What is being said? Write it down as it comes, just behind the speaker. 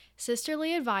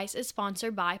Sisterly Advice is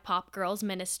sponsored by Pop Girls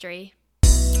Ministry.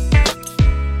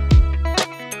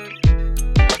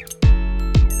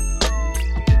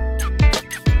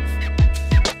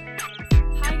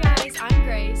 Hi guys, I'm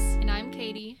Grace. And I'm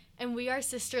Katie. And we are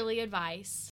Sisterly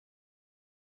Advice.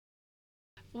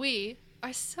 We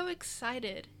are so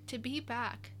excited to be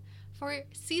back for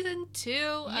season 2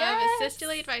 Yes! of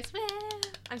Sisterly Advice.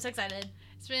 I'm so excited.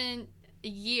 It's been a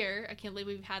year. I can't believe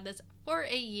we've had this for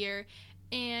a year.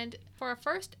 And for our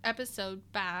first episode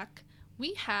back,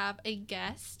 we have a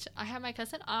guest. I have my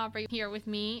cousin Aubrey here with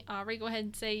me. Aubrey, go ahead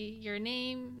and say your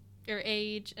name, your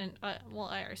age, and, I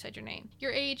already said your name.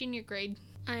 Your age and your grade.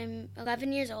 I'm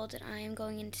 11 years old and I am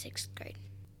going into 6th grade.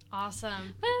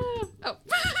 Awesome. Oh,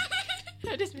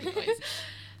 I just made noise.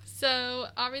 So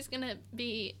Aubrey's going to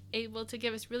be able to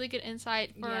give us really good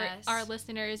insight for Yes. our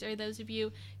listeners or those of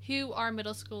you who are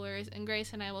middle schoolers. And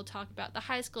Grace and I will talk about the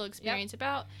high school experience,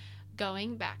 about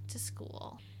going back to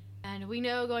school. And we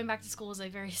know going back to school is a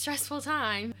very stressful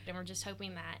time. And we're just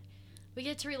hoping that we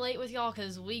get to relate with y'all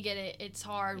because we get it. It's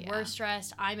hard. Yeah. We're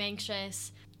stressed. I'm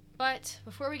anxious. But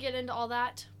before we get into all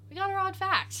that, we got our odd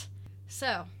fact.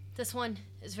 So this one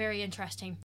is very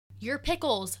interesting. Your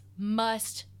pickles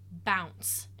must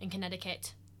bounce in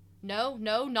Connecticut. No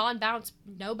non-bouncy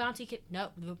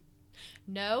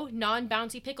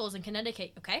pickles in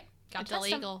Connecticut. Okay, It's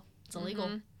illegal. It's illegal.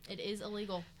 Mhm. It is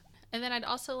illegal. And then I'd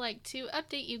also like to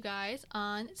update you guys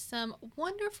on some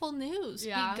wonderful news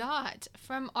Yeah. we got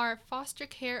from our foster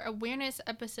care awareness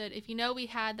episode. If you know, we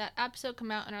had that episode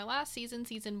come out in our last season,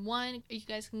 season 1. You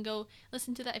guys can go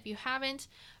listen to that if you haven't.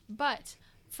 But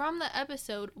from the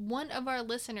episode, one of our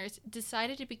listeners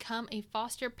decided to become a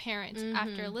foster parent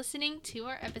after listening to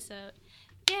our episode.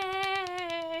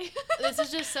 Yay! This is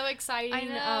just so exciting. I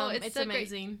know. It's so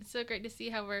amazing. Great. It's so great to see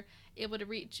how we're able to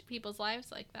reach people's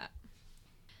lives like that.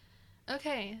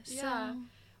 Okay, so Yeah.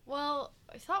 Well,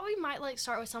 I thought we might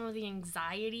start with some of the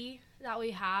anxiety that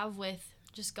we have with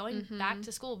just going back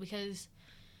to school because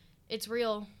it's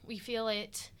real. We feel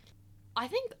it. I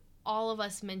think all of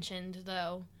us mentioned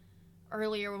though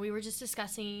earlier when we were just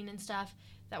discussing and stuff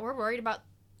that we're worried about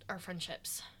our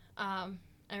friendships,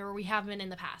 or we have been in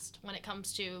the past when it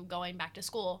comes to going back to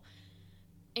school.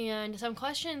 And some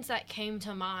questions that came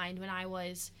to mind when I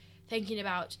was thinking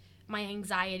about my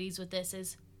anxieties with this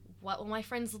is, what will my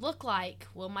friends look like?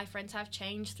 Will my friends have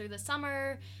changed through the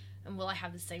summer? And will I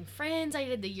have the same friends I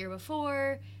did the year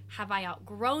before? Have I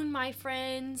outgrown my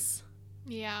friends?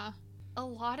 yeah, a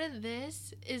lot of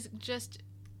this is just,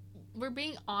 we're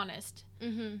being honest.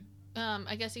 Mm-hmm.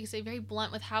 I guess you could say very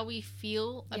blunt with how we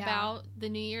feel Yeah. about the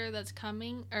new year that's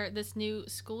coming, or this new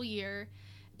school year.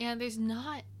 And there's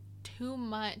not too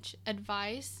much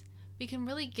advice we can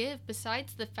really give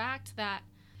besides the fact that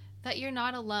you're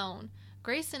not alone.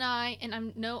 Grace and I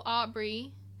know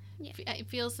Aubrey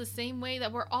feels the same way,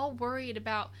 that we're all worried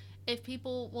about if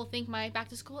people will think my back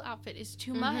to school outfit is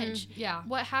too much. Yeah.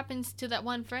 What happens to that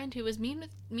one friend who was mean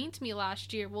to me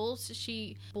last year? Will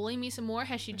she bully me some more?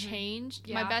 Has she changed?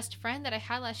 Yeah. My best friend that I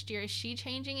had last year, is she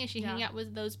changing? Is she hanging out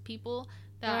with those people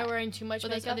Am I that wearing too much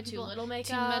with those makeup, other too people? little makeup?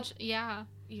 too much? Yeah,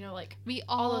 You know, we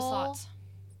all those thoughts.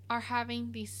 are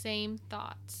having these same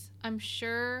thoughts. I'm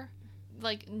sure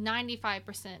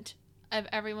 95% of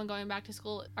everyone going back to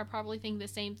school are probably thinking the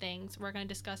same things we're going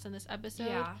to discuss in this episode.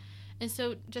 Yeah. And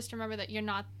so just remember that you're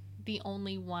not the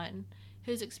only one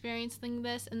who's experiencing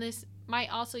this, and this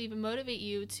might also even motivate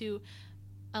you to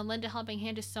lend a helping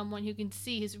hand to someone who can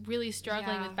see who's really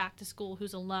struggling Yeah. with back to school,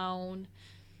 who's alone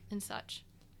and such.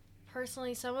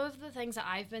 Personally, some of the things that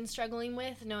I've been struggling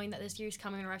with, knowing that this year's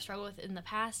coming or I've struggled with in the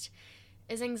past,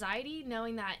 is anxiety,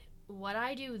 knowing that what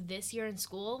I do this year in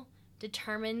school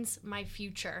determines my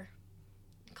future.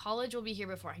 College will be here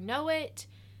before I know it,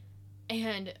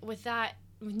 and with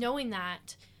knowing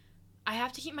that, I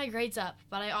have to keep my grades up,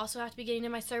 but I also have to be getting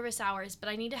in my service hours, but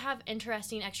I need to have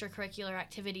interesting extracurricular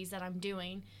activities that I'm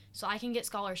doing so I can get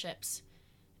scholarships.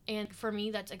 And for me,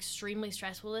 that's extremely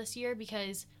stressful this year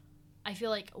because I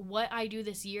feel like what I do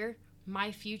this year,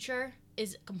 my future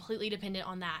is completely dependent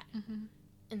on that. Mm-hmm.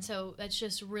 And so that's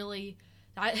just really,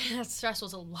 that's stressful.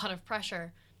 It's a lot of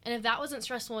pressure. And if that wasn't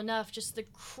stressful enough, just the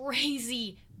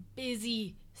crazy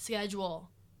busy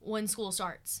schedule when school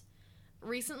starts.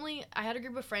 Recently, I had a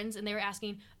group of friends and they were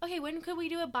asking, okay, when could we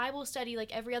do a Bible study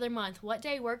every other month? What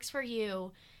day works for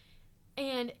you?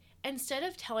 And instead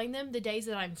of telling them the days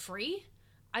that I'm free,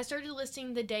 I started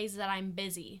listing the days that I'm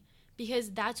busy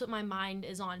because that's what my mind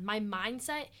is on. My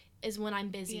mindset is when I'm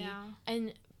busy. Yeah.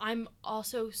 And I'm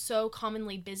also so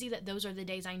commonly busy that those are the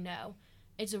days I know.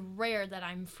 It's rare that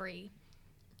I'm free.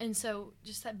 And so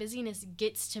just that busyness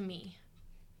gets to me.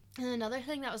 And another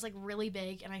thing that was like really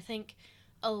big, and I think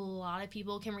a lot of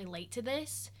people can relate to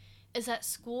this, is that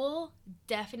school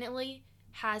definitely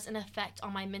has an effect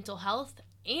on my mental health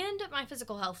and my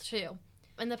physical health too.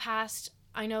 In the past,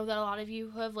 I know that a lot of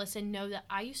you who have listened know that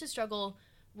I used to struggle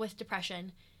with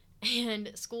depression,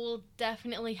 and school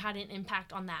definitely had an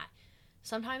impact on that.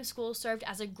 Sometimes school served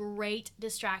as a great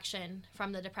distraction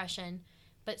from the depression,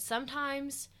 but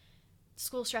sometimes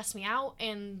school stressed me out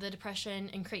and the depression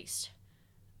increased.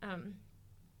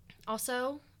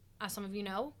 Also, as some of you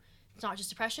know, it's not just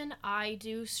depression. I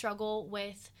do struggle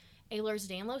with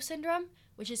Ehlers-Danlos syndrome,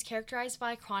 which is characterized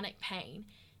by chronic pain.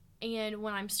 And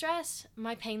when I'm stressed,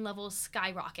 my pain levels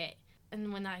skyrocket.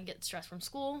 And when I get stressed from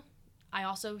school, I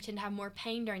also tend to have more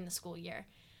pain during the school year.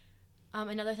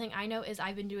 Another thing I know is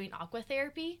I've been doing aqua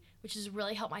therapy, which has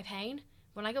really helped my pain.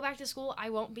 When I go back to school, I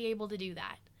won't be able to do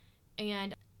that.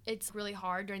 And it's really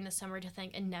hard during the summer to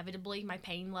think inevitably my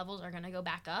pain levels are going to go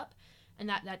back up. And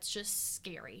that's just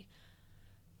scary.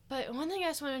 But one thing I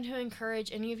just wanted to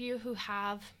encourage any of you who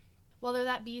have, whether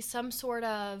that be some sort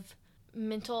of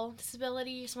mental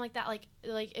disability, something like that,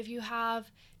 like if you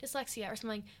have dyslexia or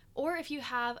something, or if you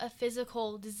have a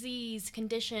physical disease,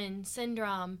 condition,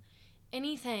 syndrome,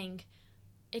 anything,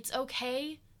 it's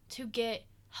okay to get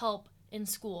help in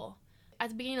school. At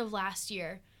the beginning of last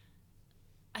year,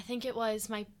 I think it was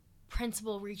my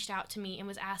principal reached out to me and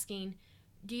was asking,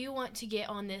 do you want to get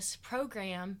on this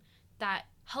program that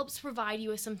helps provide you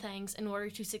with some things in order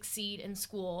to succeed in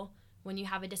school when you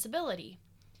have a disability?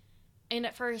 And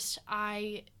at first,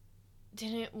 I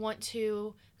didn't want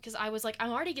to, because I was like,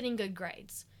 I'm already getting good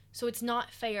grades, so it's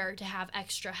not fair to have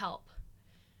extra help.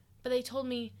 But they told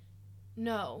me,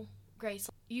 no, Grace,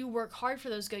 you work hard for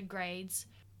those good grades,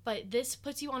 but this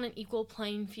puts you on an equal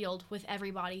playing field with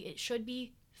everybody. It should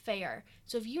be fair.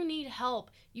 So if you need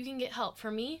help, you can get help. For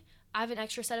me, I have an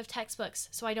extra set of textbooks,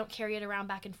 so I don't carry it around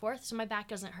back and forth, so my back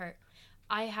doesn't hurt.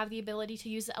 I have the ability to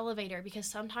use the elevator because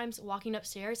sometimes walking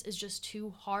upstairs is just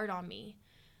too hard on me.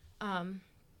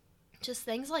 Just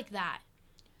things like that.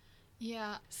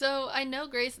 Yeah. So I know,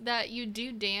 Grace, that you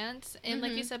do dance, and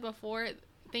like you said before,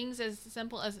 things as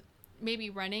simple as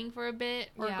maybe running for a bit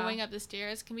or going up the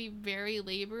stairs can be very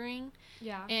laboring.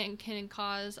 Yeah. And can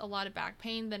cause a lot of back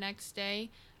pain the next day.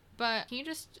 But can you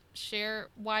just share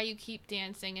why you keep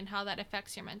dancing and how that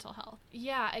affects your mental health?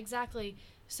 Yeah, exactly.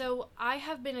 So I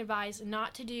have been advised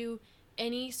not to do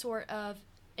any sort of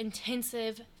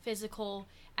intensive physical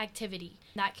activity.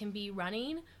 That can be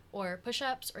running or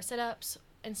push-ups or sit-ups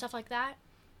and stuff like that.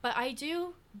 But I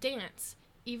do dance,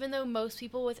 even though most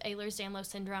people with Ehlers-Danlos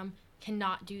syndrome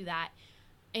cannot do that.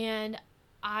 And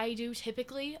I do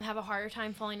typically have a harder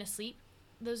time falling asleep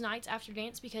those nights after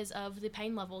dance because of the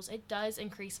pain levels. It does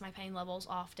increase my pain levels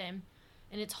often.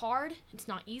 And it's hard. It's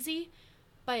not easy.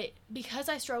 But because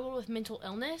I struggled with mental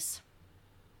illness,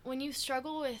 when you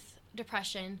struggle with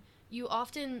depression, you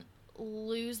often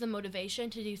lose the motivation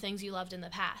to do things you loved in the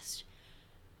past.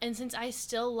 And since I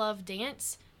still love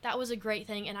dance, that was a great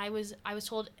thing, and I was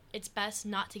told it's best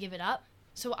not to give it up.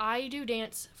 So I do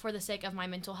dance for the sake of my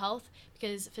mental health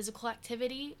because physical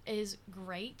activity is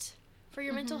great for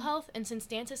your mental health, and since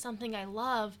dance is something I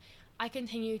love, I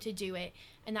continue to do it.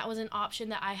 And that was an option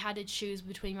that I had to choose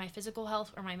between my physical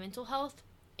health or my mental health.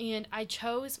 And I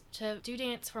chose to do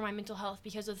dance for my mental health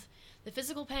because of the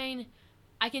physical pain.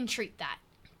 I can treat that.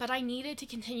 But I needed to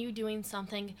continue doing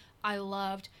something I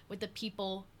loved with the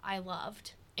people I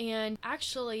loved. And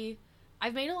actually,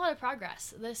 I've made a lot of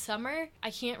progress. This summer,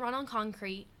 I can't run on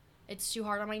concrete. It's too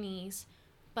hard on my knees.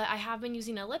 But I have been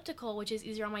using elliptical, which is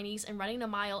easier on my knees, and running a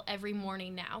mile every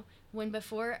morning now. When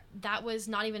before, that was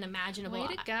not even imaginable. Way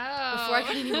to go. Before, I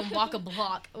couldn't even walk a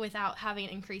block without having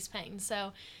increased pain.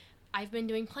 So I've been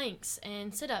doing planks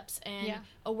and sit-ups and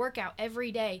a workout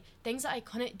every day. Things that I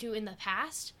couldn't do in the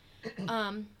past.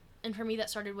 And for me, that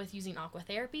started with using aqua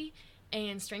therapy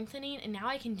and strengthening. And now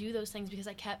I can do those things because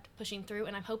I kept pushing through.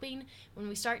 And I'm hoping when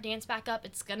we start dance back up,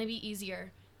 it's going to be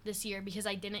easier this year because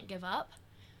I didn't give up.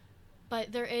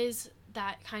 But there is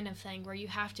that kind of thing where you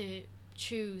have to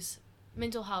choose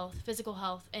mental health, physical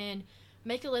health, and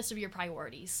make a list of your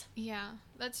priorities. Yeah,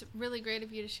 that's really great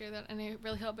of you to share that, and I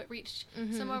really hope it reached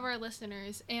some of our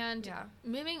listeners. And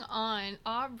moving on,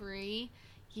 Aubrey,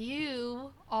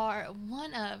 you are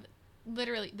one of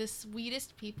literally the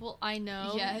sweetest people I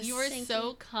know. Yes. You are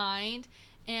so kind,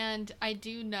 and I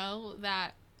do know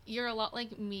that you're a lot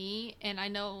like me, and I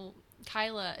know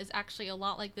Kyla is actually a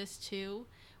lot like this too,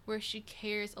 where she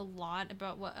cares a lot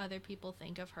about what other people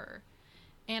think of her.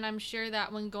 And I'm sure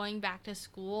that when going back to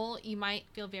school, you might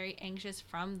feel very anxious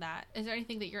from that. Is there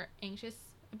anything that you're anxious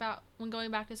about when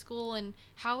going back to school, and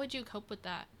how would you cope with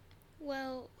that?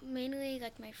 Well, mainly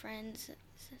like my friends.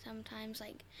 Sometimes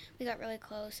like we got really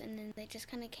close, and then they just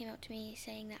kind of came up to me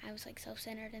saying that I was like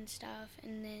self-centered and stuff,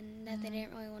 and then that they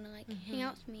didn't really want to like hang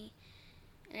out with me.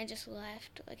 And I just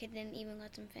left. Like I didn't even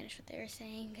let them finish what they were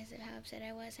saying because of how upset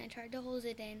I was. And I tried to hold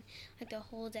it in like the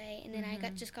whole day, and then I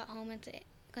just got home at the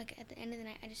end of the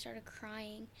night. I just started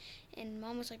crying, and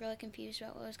Mom was like really confused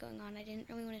about what was going on. I didn't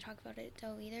really want to talk about it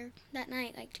though either. That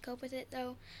night, like to cope with it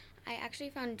though, I actually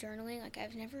found journaling. Like I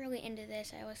was never really into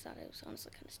this. I always thought it was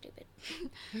honestly kind of stupid.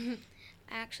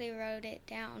 I actually wrote it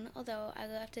down, although I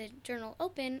left the journal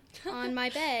open on my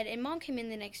bed, and Mom came in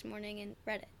the next morning and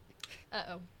read it.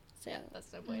 Uh-oh. So yeah,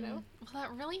 that's no bueno. Well,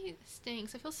 that really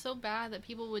stinks. I feel so bad that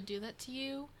people would do that to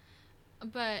you,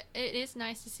 but it is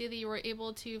nice to see that you were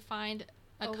able to find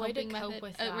a coping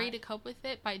method, a way to cope with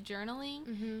it by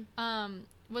journaling.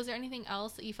 Was there anything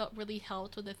else that you felt really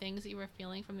helped with the things that you were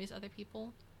feeling from these other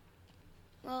people?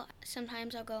 Well,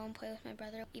 sometimes I'll go and play with my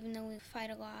brother. Even though we fight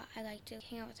a lot, I like to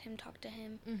hang out with him, talk to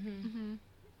him,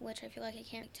 which I feel like I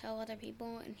can't tell other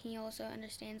people, and he also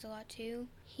understands a lot too.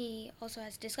 He also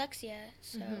has dyslexia,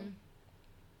 so...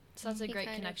 So that's a great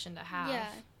connection to have. Yeah.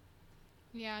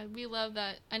 Yeah, we love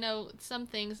that. I know some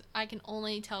things I can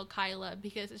only tell Kyla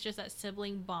because it's just that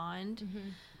sibling bond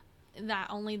that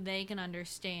only they can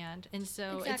understand. And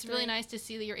so it's really nice to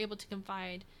see that you're able to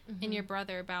confide in your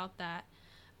brother about that.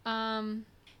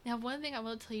 Now, one thing I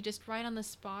will tell you just right on the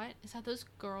spot is that those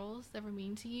girls that were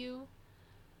mean to you,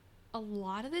 a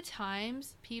lot of the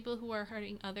times, people who are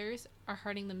hurting others are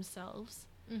hurting themselves.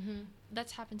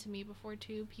 That's happened to me before,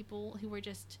 too. People who were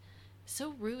just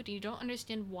so rude and you don't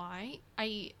understand why.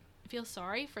 I feel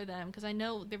sorry for them because I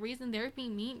know the reason they're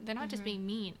being mean, they're not just being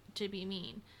mean to be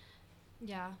mean.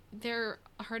 Yeah. They're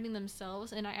hurting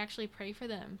themselves, and I actually pray for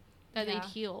them that they'd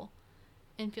heal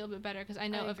and feel a bit better, because I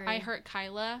know if I hurt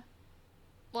Kyla,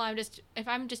 well, if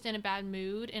I'm just in a bad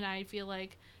mood and I feel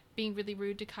like being really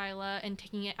rude to Kyla and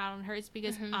taking it out on her, it's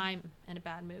because I'm in a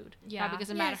bad mood. Yeah. Not because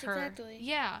I'm mad at her. Exactly.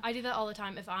 Yeah. I do that all the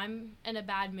time. If I'm in a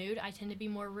bad mood, I tend to be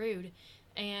more rude.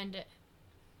 And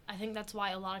I think that's why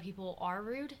a lot of people are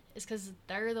rude, is because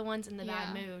they're the ones in the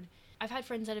bad mood. I've had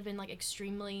friends that have been, like,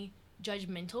 extremely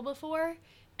judgmental before,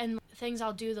 and things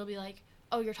I'll do, they'll be like,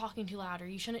 oh, you're talking too loud, or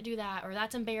you shouldn't do that, or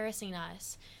that's embarrassing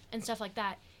us, and stuff like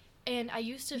that. And I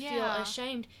used to feel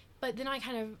ashamed, but then I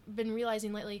kind of been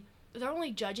realizing lately, they're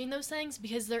only judging those things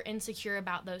because they're insecure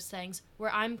about those things,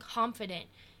 where I'm confident.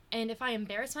 And if I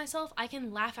embarrass myself, I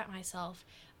can laugh at myself.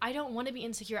 I don't want to be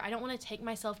insecure. I don't want to take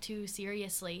myself too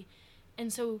seriously.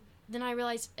 And so then I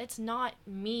realized it's not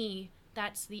me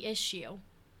that's the issue.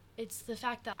 It's the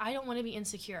fact that I don't want to be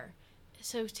insecure.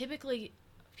 So typically,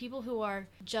 people who are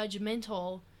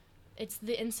judgmental, it's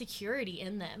the insecurity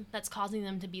in them that's causing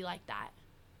them to be like that.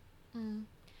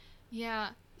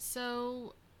 Yeah.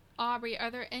 So, Aubrey, are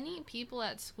there any people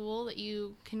at school that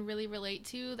you can really relate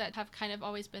to that have kind of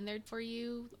always been there for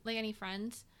you? Like any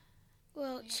friends?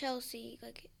 Well, Chelsea,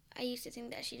 like, I used to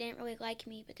think that she didn't really like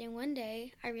me, but then one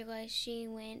day I realized she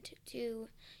went to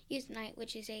youth night,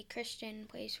 which is a Christian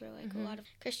place where, like, a lot of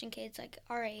Christian kids, like,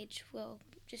 our age will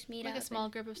just meet up. Like a small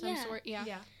group of some sort?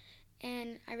 Yeah.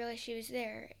 And I realized she was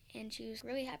there, and she was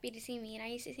really happy to see me, and I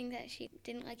used to think that she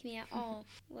didn't like me at all.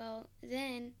 Well,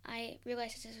 then I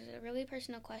realized this was a really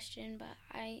personal question, but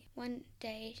one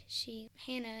day,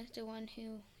 Hannah, the one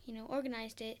who,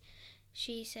 organized it,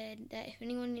 she said that if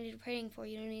anyone needed praying for,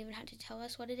 you don't even have to tell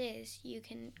us what it is. You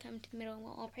can come to the middle and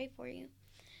we'll all pray for you.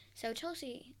 So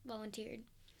Chelsea volunteered.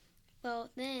 Well,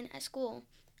 then at school,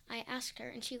 I asked her,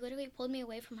 and she literally pulled me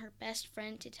away from her best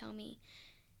friend to tell me.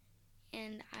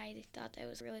 And I thought that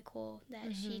was really cool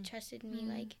that she trusted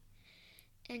me,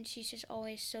 and she's just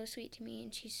always so sweet to me,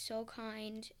 and she's so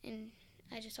kind, and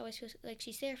I just always feel like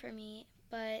she's there for me.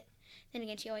 But then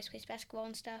again, she always plays basketball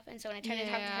and stuff, and so when I try to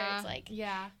talk to her, it's like,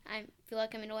 I feel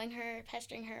like I'm annoying her,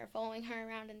 pestering her, following her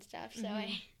around and stuff, so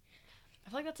I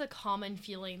feel like that's a common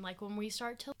feeling. Like, when we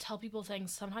start to tell people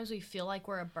things, sometimes we feel like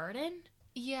we're a burden.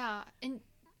 Yeah, and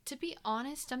to be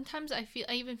honest, sometimes I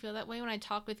even feel that way when I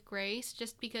talk with Grace,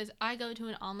 just because I go to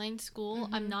an online school.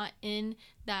 I'm not in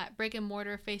that brick and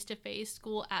mortar face-to-face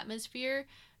school atmosphere,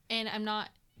 and I'm not,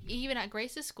 even at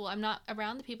Grace's school, I'm not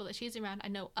around the people that she's around. I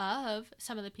know of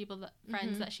some of the people,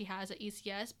 friends that she has at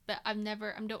ECS, but I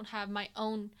don't have my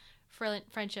own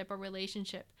friendship or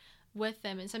relationship with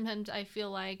them. And sometimes I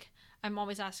feel like I'm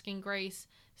always asking Grace,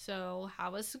 so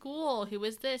how was school? Who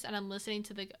was this? And I'm listening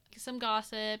to some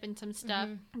gossip and some stuff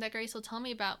that Grace will tell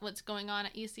me about what's going on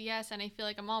at ECS. And I feel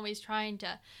like I'm always trying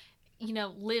to,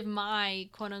 live my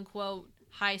quote unquote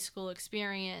high school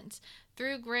experience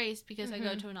through Grace, because I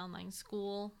go to an online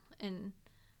school, and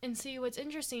And see, what's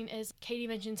interesting is Katie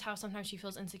mentions how sometimes she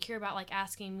feels insecure about, like,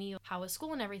 asking me how was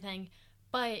school and everything.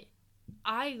 But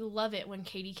I love it when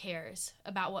Katie cares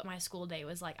about what my school day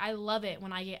was like. I love it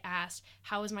when I get asked,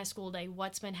 how was my school day?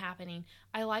 What's been happening?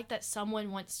 I like that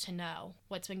someone wants to know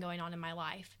what's been going on in my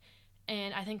life.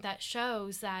 And I think that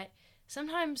shows that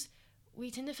sometimes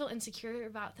we tend to feel insecure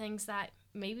about things that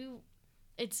maybe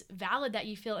it's valid that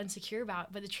you feel insecure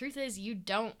about. But the truth is, you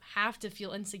don't have to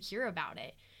feel insecure about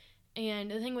it.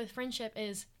 And the thing with friendship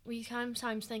is we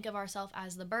sometimes think of ourselves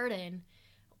as the burden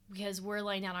because we're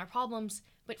laying down our problems,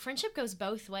 but friendship goes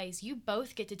both ways. You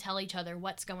both get to tell each other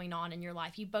what's going on in your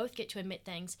life. You both get to admit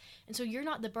things. And so you're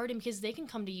not the burden because they can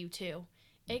come to you too.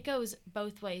 It goes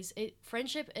both ways.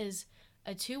 Friendship is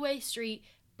a two-way street.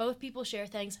 Both people share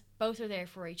things. Both are there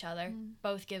for each other.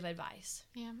 Both give advice.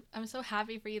 Yeah, I'm so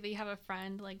happy for you that you have a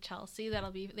friend like Chelsea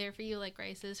that'll be there for you like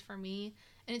Grace is for me.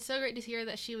 And it's so great to hear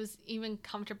that she was even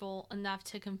comfortable enough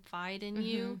to confide in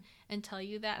you and tell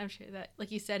you that. I'm sure that,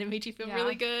 like you said, it made you feel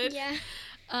really good.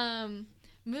 Yeah.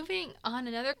 Moving on,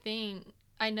 another thing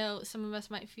I know some of us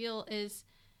might feel is,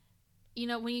 you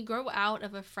know, when you grow out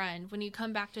of a friend, when you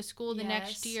come back to school the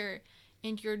next year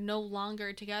and you're no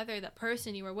longer together, that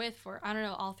person you were with for, I don't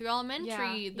know, all through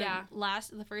elementary,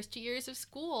 the first 2 years of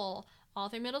school, all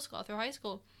through middle school, all through high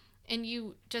school, and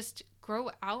you just grow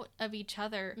out of each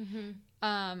other.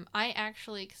 I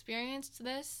actually experienced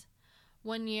this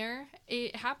one year.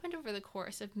 It happened over the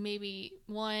course of maybe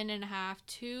 1.5,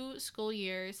 2 school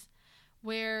years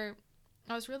where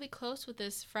I was really close with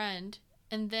this friend,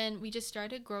 and then we just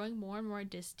started growing more and more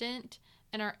distant,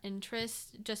 and our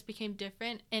interests just became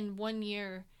different. And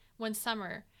one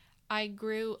summer, I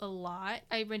grew a lot.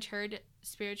 I matured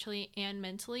spiritually and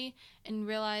mentally and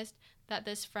realized that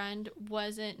this friend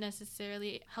wasn't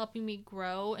necessarily helping me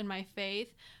grow in my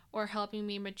faith or helping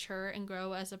me mature and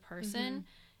grow as a person.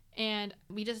 And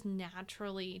we just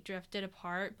naturally drifted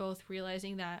apart, both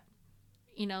realizing that,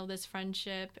 you know, this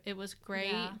friendship, it was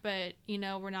great, but, you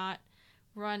know,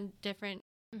 we're on different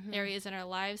areas in our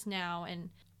lives now and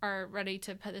are ready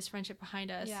to put this friendship behind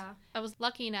us. I was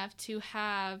lucky enough to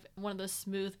have one of those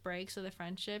smooth breaks of the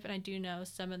friendship, and I do know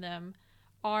some of them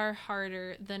are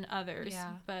harder than others.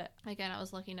 But again, I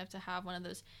was lucky enough to have one of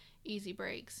those easy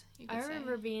breaks. I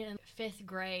remember being in 5th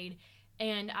grade,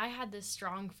 and I had this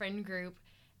strong friend group,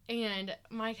 and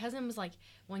my cousin was like,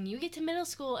 when you get to middle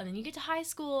school and then you get to high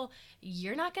school,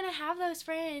 you're not going to have those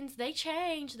friends. They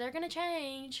change. They're going to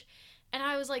change. And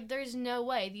I was like, there's no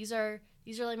way. These are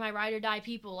like my ride or die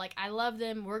people. Like, I love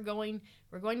them. We're going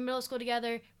to middle school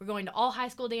together. We're going to all high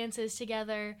school dances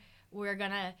together. We're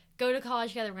going to go to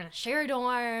college together. We're going to share a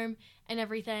dorm and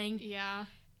everything. Yeah.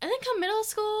 And then come middle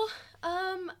school,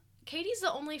 Katie's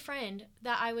the only friend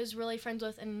that I was really friends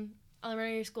with in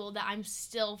elementary school that I'm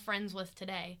still friends with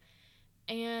today.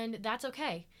 And that's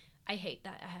okay. I hate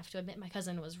that I have to admit my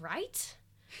cousin was right,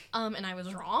 and I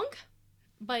was wrong,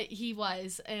 but he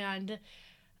was. And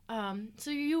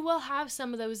so you will have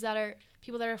some of those that are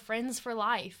people that are friends for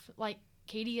life, like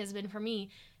Katie has been for me.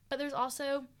 But there's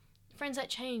also friends that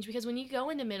change, because when you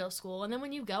go into middle school and then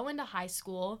when you go into high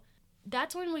school,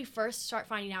 that's when we first start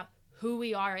finding out who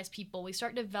we are as people. We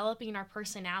start developing our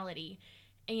personality,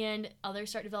 and others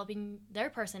start developing their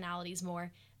personalities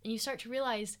more. And you start to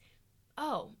realize,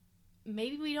 oh,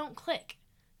 maybe we don't click.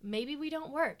 Maybe we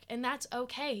don't work. And that's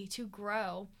okay to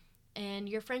grow, and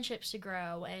your friendships to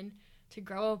grow and to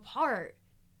grow apart,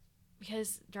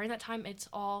 because during that time, it's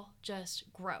all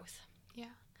just growth. Yeah.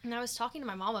 And I was talking to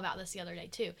my mom about this the other day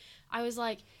too. I was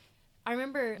like, I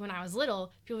remember when I was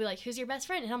little, people would be like, who's your best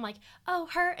friend? And I'm like, oh,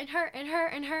 her and her and her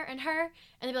and her and her. And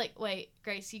they'd be like, wait,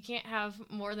 Grace, you can't have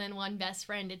more than one best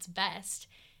friend. It's best.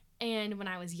 And when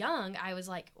I was young, I was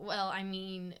like, well, I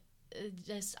mean,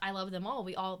 just I love them all.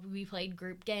 We played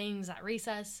group games at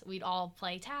recess. We'd all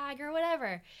play tag or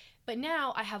whatever. But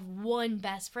now I have one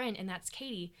best friend, and that's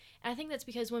Katie. And I think that's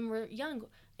because when we're young,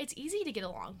 it's easy to get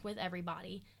along with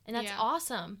everybody, and that's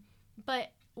awesome.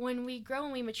 But when we grow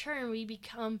and we mature and we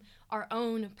become our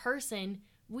own person,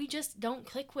 we just don't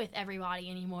click with everybody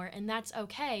anymore, and that's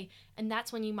okay. And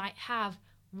that's when you might have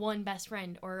one best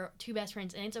friend or two best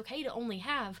friends, and it's okay to only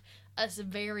have a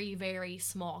very, very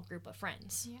small group of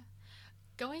friends. Yeah.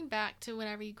 Going back to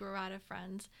whenever you grew out of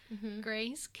friends,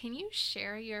 Grace, can you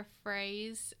share your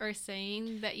phrase or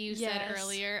saying that you said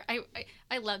earlier?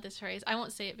 I love this phrase. I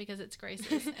won't say it because it's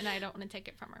Grace's, and I don't want to take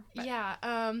it from her. But. Yeah.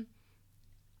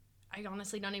 I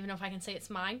honestly don't even know if I can say it's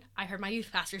mine. I heard my youth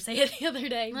pastor say it the other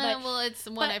day. Well, it's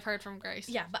one I've heard from Grace.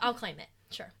 Yeah, but I'll claim it.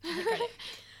 Sure. I'll take credit.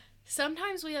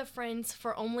 Sometimes we have friends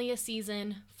for only a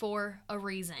season for a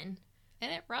reason.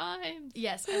 And it rhymes.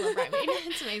 Yes, I love rhyming.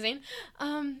 It's amazing.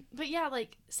 But yeah,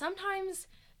 like sometimes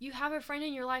you have a friend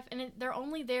in your life and they're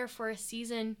only there for a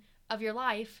season of your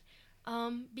life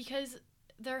because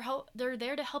they're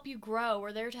there to help you grow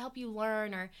or there to help you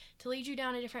learn or to lead you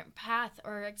down a different path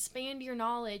or expand your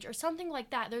knowledge or something like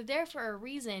that. They're there for a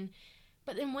reason.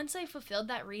 But then once they fulfilled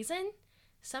that reason,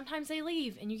 sometimes they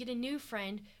leave and you get a new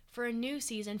friend for a new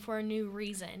season for a new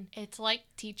reason. It's like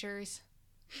teachers.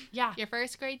 Yeah. Your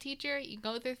first grade teacher, you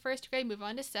go through first grade, move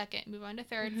on to second, move on to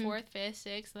third, fourth, fifth,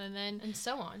 sixth, and then And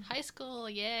so on. high school,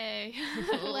 yay.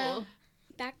 Well,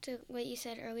 back to what you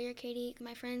said earlier, Katie,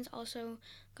 my friends also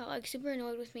got like super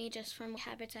annoyed with me just from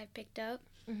habits I've picked up.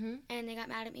 Mm-hmm. And they got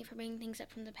mad at me for bringing things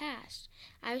up from the past.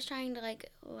 I was trying to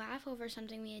like laugh over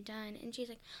something we had done, and she's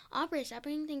like, Aubrey, stop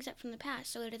bringing things up from the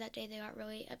past. So later that day, they got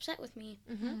really upset with me.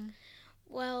 Mm-hmm.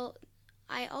 Well,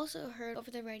 I also heard over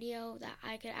the radio that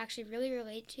I could actually really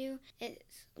relate to.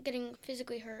 It's getting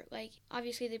physically hurt. Like,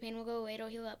 obviously the pain will go away, it'll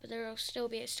heal up, but there will still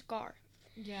be a scar.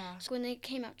 Yeah. So when they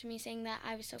came up to me saying that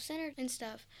I was self-centered and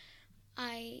stuff,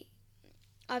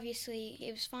 obviously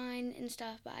it was fine and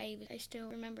stuff, but I still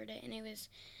remembered it, and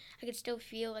I could still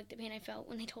feel like the pain I felt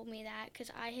when they told me that, because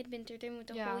I had been through them with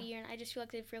the whole year, and I just feel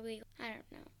like they've really, I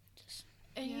don't know, just...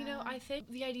 And you know, I think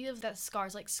the idea of that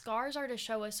scars are to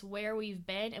show us where we've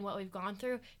been and what we've gone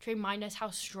through to remind us how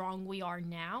strong we are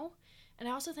now. And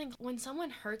I also think when someone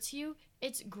hurts you,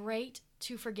 it's great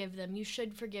to forgive them. You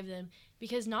should forgive them,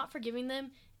 because not forgiving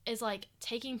them is like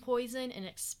taking poison and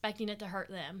expecting it to hurt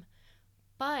them.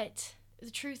 But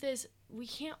the truth is, we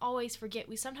can't always forget.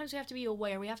 Sometimes we have to be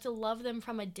aware. We have to love them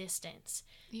from a distance.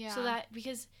 Yeah. So that,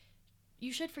 because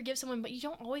you should forgive someone, but you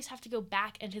don't always have to go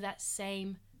back into that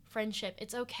same friendship.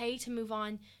 It's okay to move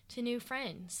on to new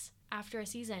friends after a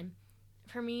season.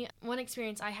 For me, one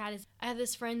experience I had is I had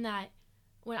this friend that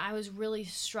when I was really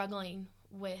struggling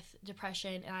with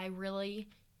depression and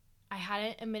I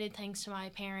hadn't admitted things to my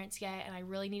parents yet, and I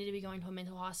really needed to be going to a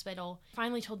mental hospital. I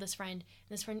finally told this friend, and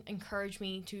this friend encouraged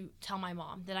me to tell my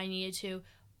mom that I needed to,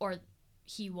 or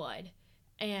he would.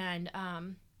 And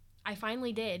I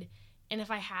finally did. And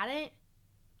if I hadn't,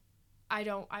 I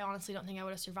honestly don't think I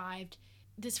would have survived.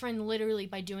 This friend literally,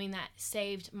 by doing that,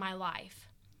 saved my life.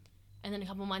 And then a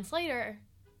couple months later,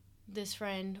 this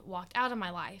friend walked out of my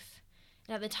life.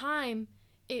 And at the time,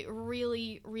 it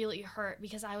really, really hurt,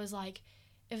 because I was like,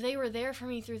 if they were there for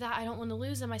me through that, I don't want to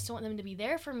lose them. I still want them to be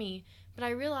there for me. But I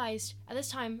realized at this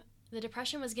time, the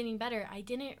depression was getting better. I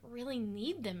didn't really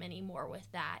need them anymore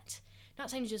with that.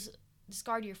 Not saying to just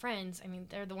discard your friends. I mean,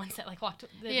 they're the ones that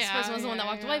this person was the one that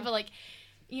walked away. But like,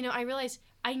 you know, I realized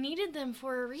I needed them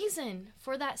for a reason,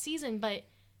 for that season. But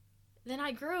then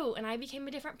I grew and I became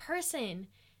a different person.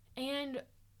 And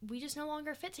we just no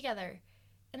longer fit together.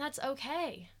 And that's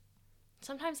okay.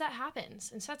 Sometimes that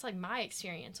happens. And so that's like my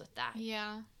experience with that.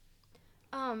 Yeah.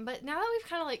 But now that we've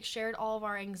kind of like shared all of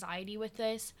our anxiety with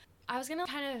this, I was going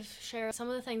to kind of share some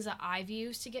of the things that I've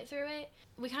used to get through it.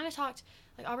 We kind of talked,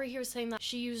 like Aubrey here was saying that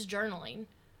she used journaling.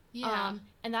 Yeah.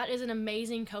 And that is an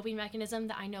amazing coping mechanism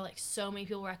that I know like so many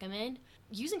people recommend.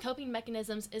 Using coping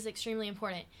mechanisms is extremely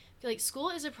important. I feel like school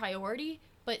is a priority,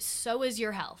 but so is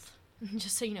your health.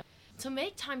 Just so you know. So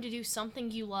make time to do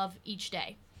something you love each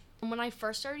day. When I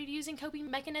first started using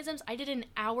coping mechanisms, I did an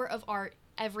hour of art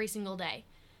every single day.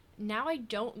 Now I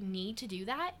don't need to do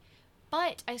that,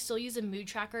 but I still use a mood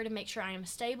tracker to make sure I am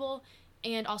stable,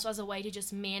 and also as a way to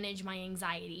just manage my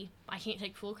anxiety. I can't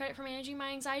take full credit for managing my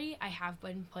anxiety. I have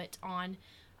been put on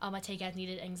a take as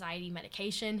needed anxiety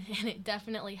medication, and it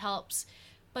definitely helps.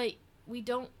 But we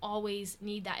don't always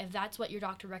need that. If that's what your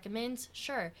doctor recommends,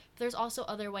 sure. There's also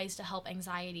other ways to help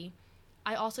anxiety.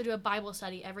 I also do a Bible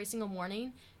study every single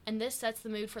morning, and this sets the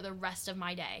mood for the rest of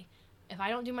my day. If I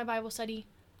don't do my Bible study,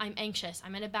 I'm anxious,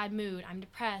 I'm in a bad mood, I'm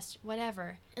depressed,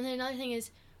 whatever. And then another thing is,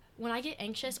 when I get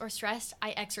anxious or stressed,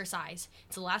 I exercise.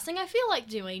 It's the last thing I feel like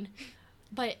doing,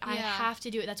 but I have to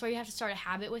do it. That's why you have to start a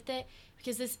habit with it,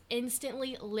 because this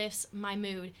instantly lifts my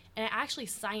mood. And it actually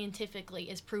scientifically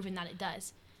is proven that it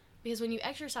does. Because when you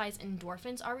exercise,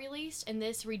 endorphins are released, and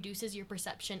this reduces your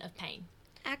perception of pain.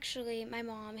 Actually, my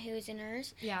mom, who is a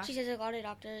nurse, she says a lot of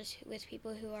doctors with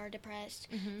people who are depressed,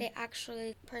 they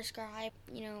actually prescribe,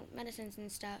 medicines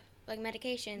and stuff, like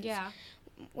medications. Yeah.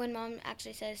 When mom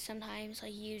actually says sometimes,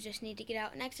 like, you just need to get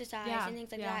out and exercise and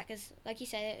things like that, because, like you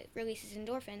said, it releases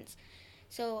endorphins.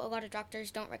 So a lot of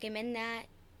doctors don't recommend that,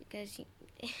 because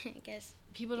I guess...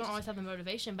 People don't always have the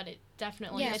motivation, but it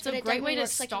definitely, yes, it's a great way to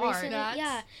start.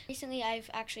 Recently I've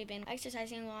actually been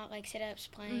exercising a lot, like sit-ups,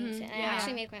 planks, and I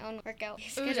actually made my own workout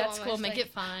schedule. Ooh, that's cool. Make like, it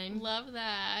fun. Love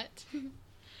that.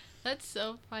 That's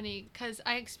so funny, because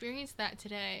I experienced that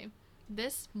today.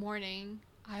 this morning,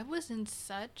 I was in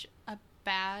such a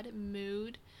bad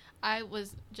mood. I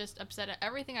was just upset at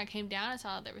everything. I came down, I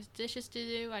saw there was dishes to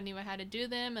do. I knew I had to do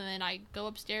them, and then I go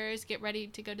upstairs, get ready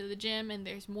to go to the gym, and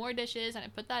there's more dishes, and I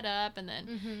put that up, and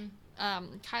then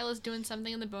Kyla's doing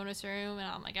something in the bonus room, and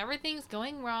I'm like, everything's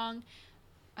going wrong.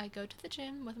 I go to the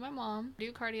gym with my mom,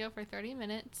 do cardio for 30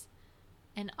 minutes,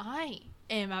 and I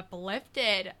am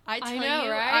uplifted. I know,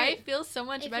 right? I feel so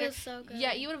much better. It feels so good.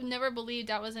 Yeah, you would have never believed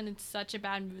I was in such a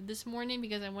bad mood this morning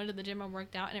because I went to the gym and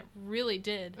worked out, and it really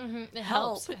did. It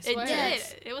helps. It did.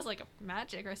 It was like a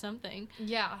magic or something.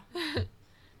 Yeah.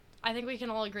 I think we can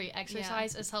all agree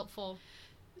exercise is helpful.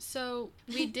 So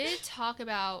we did talk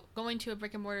about going to a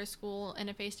brick and mortar school and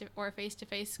a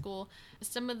face-to-face school.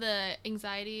 Some of the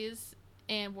anxieties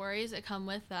and worries that come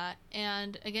with that.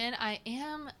 And again, I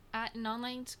am at an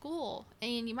online school,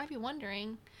 and you might be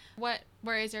wondering, what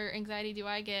worries or anxiety do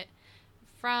I get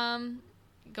from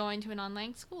going to an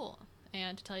online school?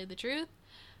 And to tell you the truth,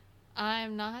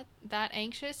 I'm not that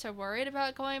anxious or worried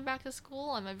about going back to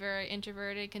school. I'm a very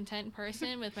introverted, content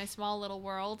person with my small little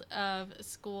world of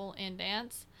school and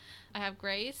dance. I have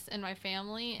Grace and my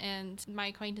family and my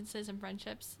acquaintances and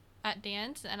friendships at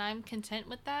dance, and I'm content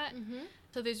with that.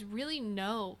 So there's really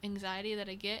no anxiety that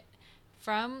I get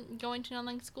from going to an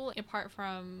online school apart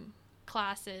from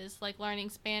classes like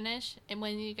learning Spanish. And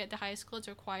when you get to high school, it's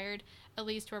required, at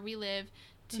least where we live,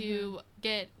 to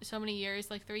get so many years,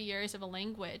 like 3 years of a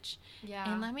language. Yeah.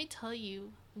 And let me tell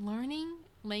you, learning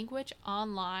language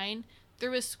online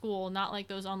through a school, not like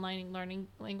those online learning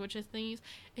languages things,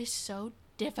 is so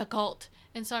difficult.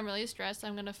 And so I'm really stressed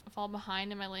I'm going to fall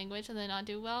behind in my language and then not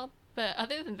do well. But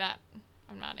other than that,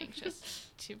 I'm not anxious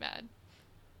too bad.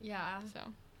 Yeah. So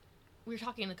we were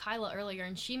talking to Kyla earlier,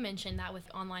 and she mentioned that with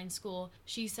online school,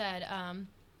 she said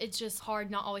it's just hard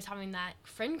not always having that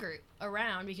friend group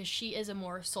around because she is a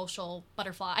more social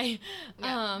butterfly.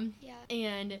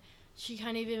 And she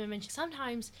kind of even mentioned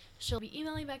sometimes she'll be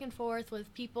emailing back and forth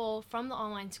with people from the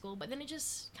online school, but then it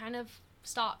just kind of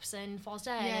stops and falls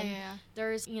dead.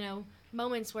 There's,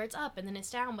 moments where it's up and then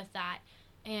it's down with that.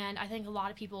 And I think a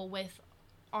lot of people with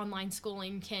online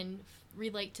schooling can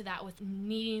relate to that with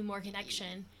needing more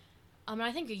connection. And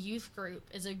I think a youth group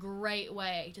is a great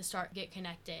way to get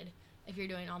connected if you're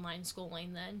doing online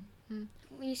schooling then.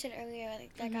 When you said earlier,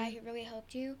 like that guy who really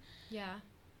helped you, Yeah.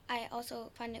 I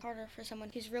also find it harder for someone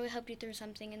who's really helped you through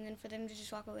something and then for them to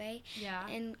just walk away. Yeah.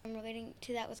 And I'm relating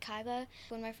to that with Kyla.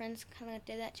 When my friends kind of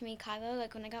did that to me, Kyla,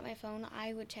 like when I got my phone,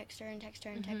 I would text her and text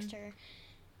her and text her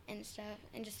and stuff,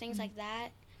 and just things like that.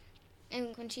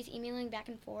 And when she's emailing back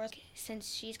and forth,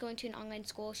 since she's going to an online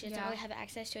school, she doesn't really have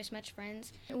access to as much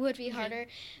friends. It would be harder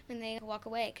when they walk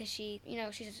away because she's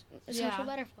a social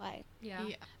butterfly. Yeah.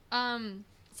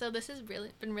 So this has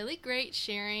been really great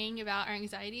sharing about our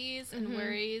anxieties and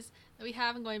worries that we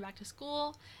have in going back to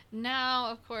school.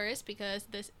 Now, of course, because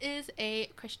this is a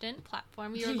Christian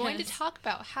platform, we are going to talk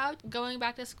about how going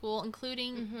back to school,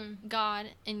 including God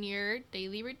in your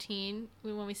daily routine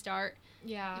when we start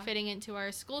fitting into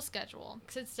our school schedule.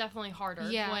 Because it's definitely harder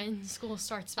when school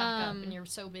starts back up and you're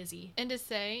so busy. And to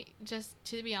say, just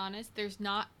to be honest, there's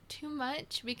not too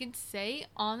much we can say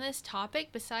on this topic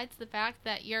besides the fact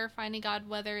that you're finding God,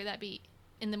 whether that be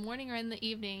in the morning or in the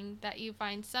evening, that you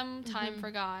find some time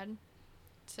for God.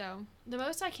 So the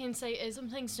most I can say is some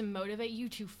things to motivate you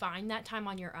to find that time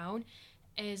on your own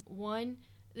is, one,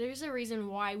 there's a reason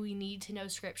why we need to know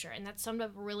Scripture, and that's summed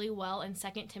up really well in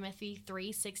 2 Timothy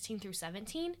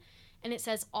 3:16-17. And it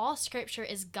says, all Scripture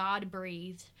is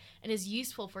God-breathed and is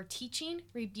useful for teaching,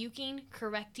 rebuking,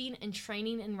 correcting, and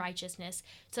training in righteousness,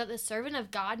 so that the servant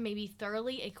of God may be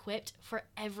thoroughly equipped for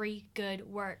every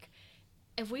good work.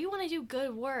 If we want to do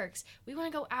good works, we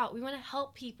want to go out, we want to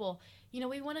help people,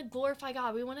 we want to glorify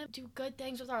God, we want to do good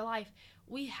things with our life,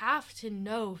 we have to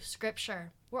know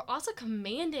Scripture. We're also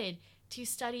commanded to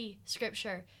study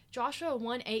Scripture. Joshua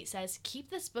 1:8 says,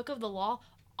 keep this book of the law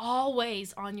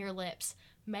always on your lips.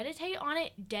 Meditate on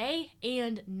it day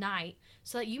and night,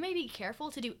 so that you may be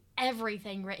careful to do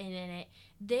everything written in it.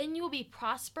 Then you will be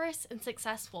prosperous and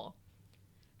successful.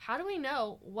 How do we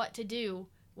know what to do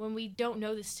when we don't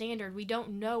know the standard? We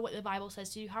don't know what the Bible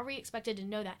says to do. How are we expected to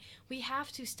know that? We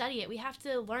have to study it. We have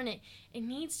to learn it. It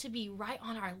needs to be right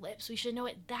on our lips. We should know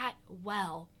it that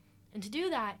well. And to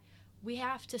do that, we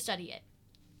have to study it.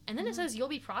 And then it says you'll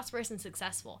be prosperous and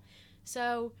successful.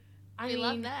 So, I mean,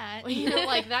 love that.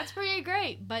 That's pretty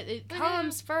great. But it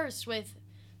comes first with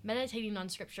meditating on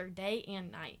Scripture day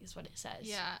and night is what it says.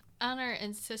 Yeah. On our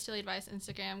Sisterly Advice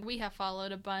Instagram, we have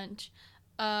followed a bunch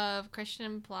of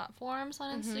Christian platforms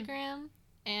on Instagram.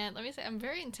 And let me say, I'm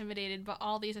very intimidated by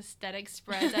all these aesthetic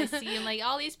spreads I see, and like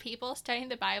all these people studying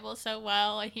the Bible so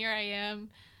well, and here I am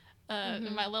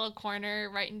in my little corner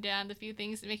writing down the few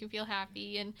things that make me feel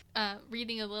happy, and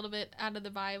reading a little bit out of the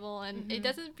Bible, and it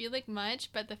doesn't feel like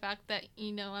much, but the fact that,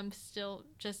 you know, I'm still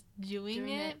just doing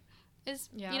it is,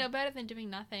 you know, better than doing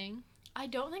nothing. I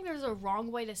don't think there's a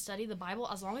wrong way to study the Bible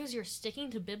as long as you're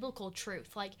sticking to biblical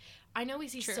truth. Like, I know we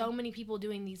see so many people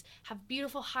doing these, have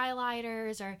beautiful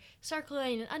highlighters or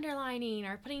circling and underlining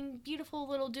or putting beautiful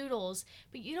little doodles,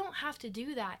 but you don't have to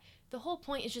do that. The whole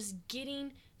point is just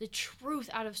getting the truth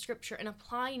out of Scripture and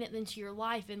applying it into your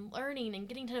life and learning and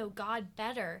getting to know God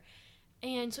better.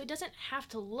 And so it doesn't have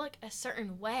to look a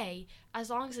certain way as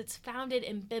long as it's founded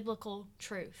in biblical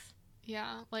truth.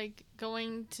 Yeah, like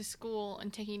going to school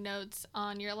and taking notes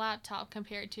on your laptop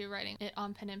compared to writing it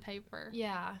on pen and paper.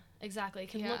 Yeah, exactly. It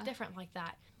can look different like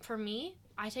that. For me,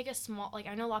 I take a small, like,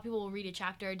 I know a lot of people will read a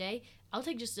chapter a day. I'll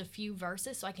take just a few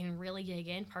verses so I can really dig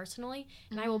in personally.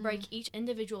 And I will break each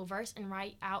individual verse and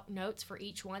write out notes for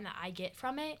each one that I get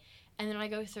from it. And then I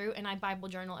go through and I Bible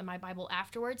journal in my Bible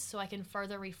afterwards so I can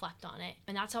further reflect on it.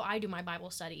 And that's how I do my Bible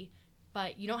study.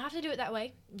 But you don't have to do it that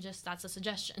way. Just, that's a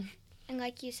suggestion. And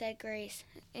like you said, Grace,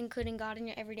 including God in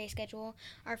your everyday schedule,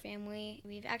 our family,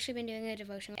 we've actually been doing a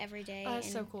devotion every day. Oh,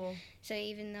 that's so cool. So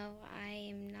even though I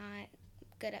am not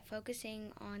good at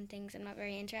focusing on things I'm not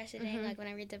very interested in, like when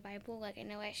I read the Bible, like I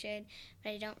know I should,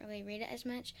 but I don't really read it as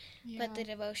much. But the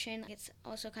devotion, it's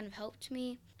also kind of helped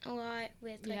me a lot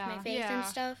with like my faith and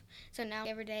stuff. So now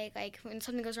every day, like when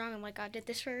something goes wrong, I'm like, God did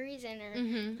this for a reason,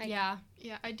 or like, yeah,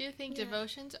 I do think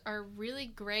devotions are really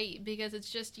great because it's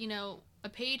just, you know, a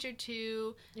page or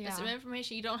two, some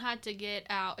information. You don't have to get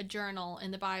out a journal in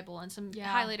the Bible and some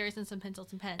highlighters and some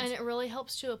pencils and pens. And it really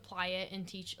helps to apply it and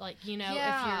teach, like, you know,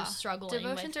 if you're struggling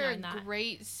Devotions with are that. a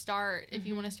great start if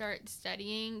you want to start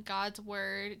studying God's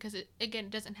Word, because it, again,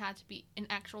 it doesn't have to be an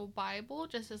actual Bible,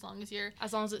 just as long as you're...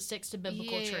 As long as it sticks to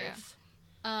biblical truth.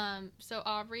 So,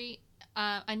 Aubrey...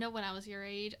 I know when I was your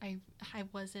age, I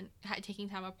wasn't taking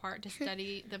time apart to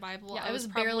study the Bible. Yeah, it was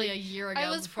barely a year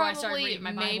ago before I started reading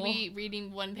my Bible. Maybe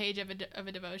reading one page of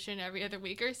a devotion every other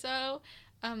week or so.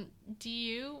 Do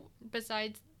you,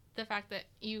 besides the fact that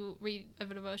you read a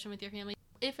devotion with your family,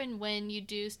 if and when you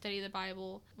do study the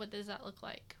Bible, what does that look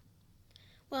like?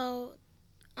 Well,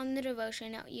 on the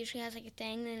devotion, it usually has like a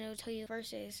thing, and it'll tell you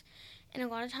verses. And a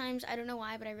lot of times, I don't know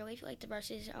why, but I really feel like the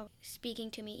verses are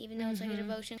speaking to me, even though it's like a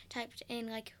devotion typed in.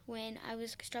 Like when I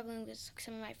was struggling with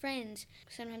some of my friends,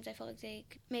 sometimes I felt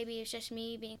like maybe it's just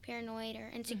me being paranoid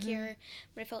or insecure,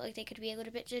 but I felt like they could be a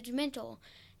little bit judgmental.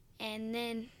 And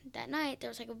then that night, there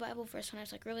was like a Bible verse when I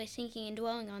was like really thinking and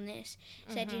dwelling on this.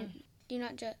 It said, do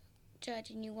not judge,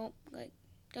 and you won't, like,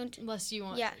 don't. Unless you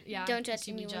want. Yeah, don't judge,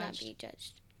 and you will not be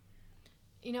judged.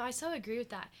 You know, I so agree with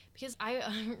that, because I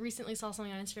recently saw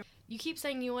something on Instagram. You keep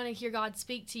saying you want to hear God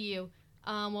speak to you.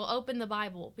 Well, open the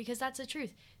Bible, because that's the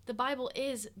truth. The Bible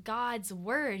is God's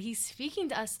word. He's speaking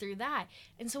to us through that.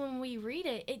 And so when we read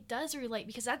it, it does relate,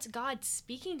 because that's God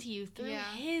speaking to you through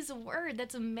his word.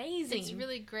 That's amazing. It's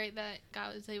really great that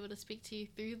God was able to speak to you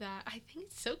through that. I think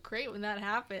it's so great when that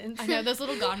happens. I know, those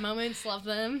little God moments. Love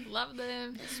them. Love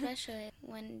them. Especially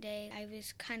one day I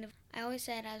always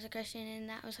said I was a Christian, and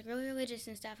that was like really religious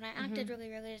and stuff, and I acted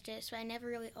really religious, but I never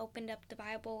really opened up the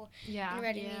Bible and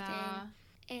read anything.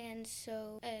 And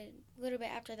so a little bit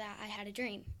after that, I had a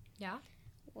dream. Yeah?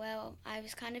 Well, I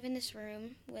was kind of in this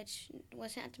room, which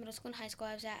wasn't at the middle school and high school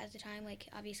I was at the time. Like,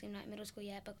 obviously I'm not in middle school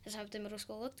yet, but that's how the middle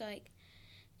school looked like.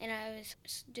 And I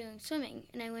was doing swimming,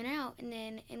 and I went out, and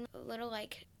then in little,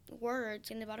 like,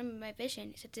 words in the bottom of my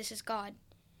vision, it said, "This is God."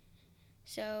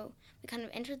 So we kind of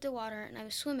entered the water, and I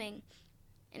was swimming,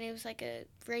 and it was like a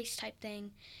race type thing.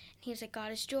 And he was like,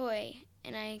 "God is joy."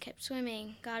 And I kept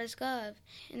swimming, "God is love,"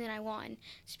 and then I won.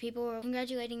 So people were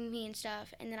congratulating me and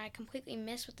stuff, and then I completely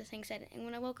missed what the thing said. And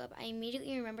when I woke up, I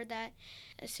immediately remembered that.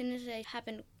 As soon as it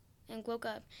happened and woke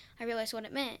up, I realized what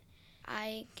it meant.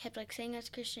 I kept like saying as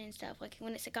a Christian and stuff, like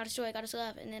when it said God is joy, God is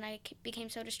love, and then I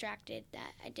became so distracted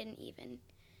that I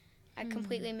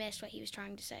completely missed what he was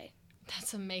trying to say.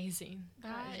 That's amazing.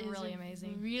 That is really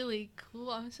amazing. Really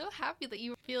cool. I'm so happy that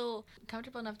you feel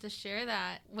comfortable enough to share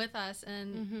that with us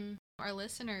and our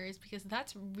listeners, because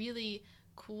that's really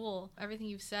cool, everything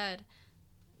you've said.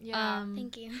 Yeah.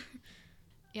 Thank you.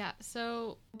 Yeah,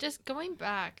 so just going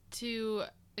back to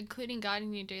including God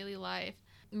in your daily life,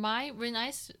 when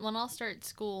I'll start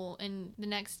school in the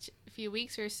next few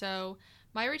weeks or so,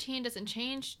 my routine doesn't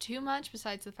change too much,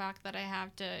 besides the fact that I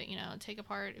have to,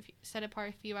 set apart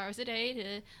a few hours a day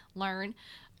to learn.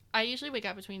 I usually wake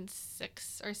up between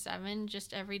 6 or 7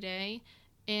 just every day,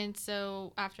 And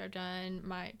so after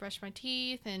I've brushed my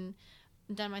teeth and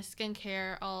done my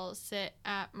skincare, I'll sit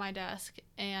at my desk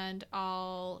and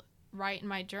I'll write in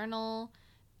my journal,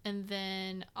 and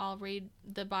then I'll read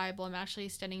the Bible. I'm actually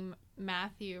studying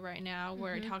Matthew right now,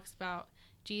 where it talks about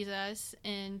Jesus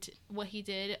and what he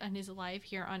did in his life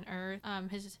here on earth.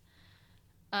 His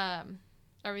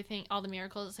everything, all the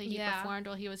miracles that he performed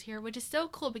while he was here, which is so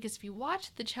cool, because if you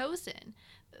watch The Chosen,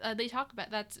 they talk about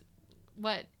that's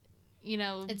what, you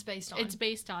know, it's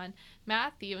based on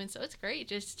Matthew. And so it's great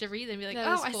just to read and be like, that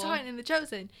oh, cool. I saw it in The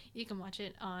Chosen. You can watch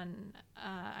it on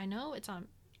I know it's on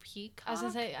Peacock. I was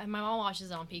gonna say, my mom watches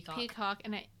it on Peacock,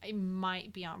 and it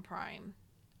might be on Prime,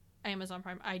 Amazon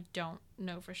Prime. I don't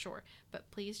know for sure, but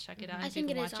please check it out. I if think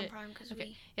you can it is watch on Prime because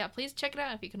yeah, please check it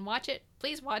out. If you can watch it,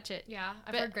 please watch it. Yeah,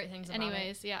 I've heard great things about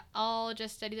anyways, yeah, I'll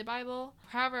just study the Bible,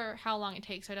 how long it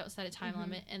takes. I don't set a time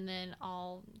limit, and then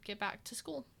I'll get back to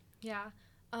school. Yeah.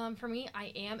 For me,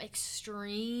 I am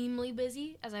extremely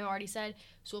busy, as I've already said.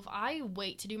 So if I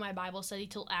wait to do my Bible study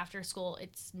till after school,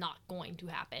 it's not going to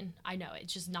happen. I know,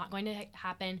 it's just not going to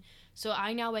happen. So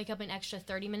I now wake up an extra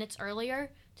 30 minutes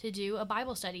earlier to do a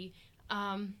Bible study.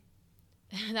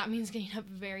 That means getting up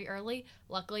very early.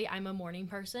 Luckily, I'm a morning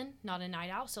person, not a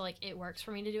night owl. So, like, it works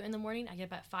for me to do it in the morning. I get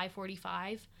up at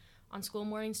 5:45 on school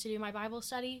mornings to do my Bible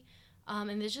study.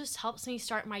 And this just helps me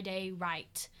start my day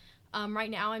right.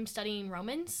 Right now I'm studying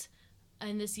Romans,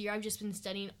 and this year I've just been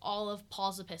studying all of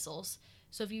Paul's epistles.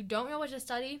 So if you don't know what to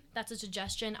study, that's a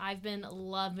suggestion. I've been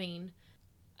loving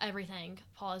everything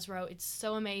Paul has wrote. It's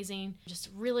so amazing. It just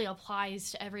really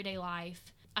applies to everyday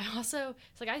life. I also,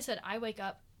 like I said, I wake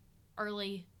up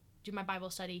early, do my Bible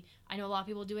study. I know a lot of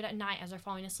people do it at night as they're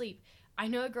falling asleep. I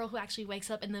know a girl who actually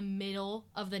wakes up in the middle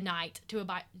of the night to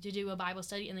do a Bible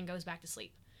study and then goes back to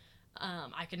sleep.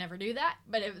 I could never do that,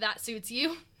 but if that suits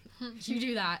you, you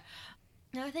do that.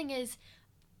 Another thing is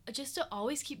just to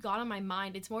always keep God on my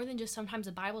mind. It's more than just sometimes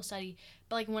a Bible study,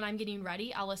 but like when I'm getting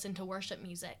ready, I'll listen to worship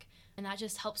music, and that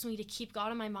just helps me to keep God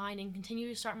on my mind and continue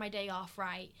to start my day off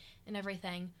right and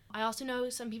everything. I also know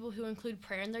some people who include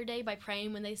prayer in their day by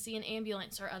praying when they see an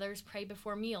ambulance, or others pray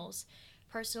before meals.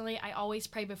 Personally, I always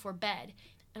pray before bed.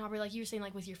 And Aubrey, like you were saying,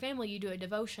 like with your family, you do a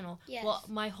devotional. Yes. Well,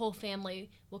 my whole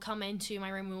family will come into my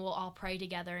room and we'll all pray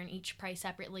together, and each pray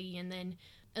separately, and then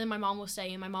my mom will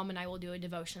stay, and my mom and I will do a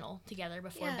devotional together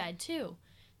before bed too.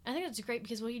 And I think that's great,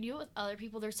 because when you do it with other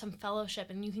people, there's some fellowship,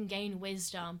 and you can gain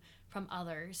wisdom from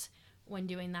others when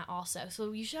doing that also.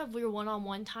 So you should have your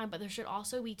one-on-one time, but there should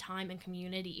also be time in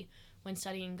community when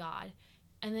studying God.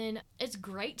 And then it's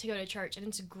great to go to church, and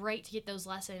it's great to get those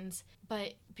lessons,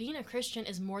 but being a Christian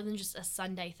is more than just a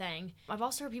Sunday thing. I've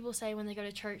also heard people say when they go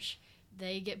to church,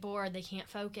 they get bored, they can't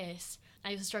focus. I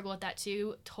used to struggle with that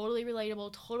too. Totally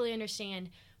relatable, totally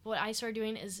understand. But what I started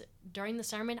doing is during the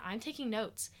sermon, I'm taking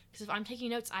notes, because if I'm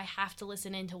taking notes, I have to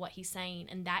listen into what he's saying,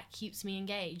 and that keeps me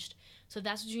engaged. So if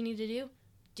that's what you need to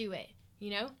do it. You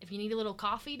know, if you need a little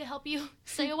coffee to help you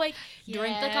stay awake,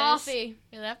 drink the coffee.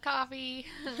 We love coffee.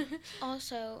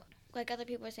 Also, like other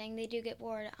people are saying, they do get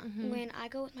bored. When I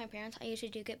go with my parents, I usually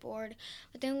do get bored.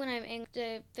 But then when I'm in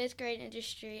the 5th grade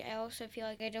industry, I also feel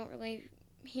like I don't really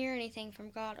hear anything from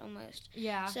God almost.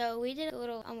 Yeah. So we did a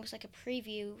little, almost like a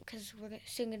preview, because we're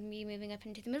soon going to be moving up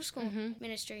into the middle school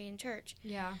ministry in church.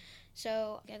 Yeah.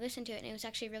 So I listened to it, and it was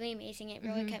actually really amazing. It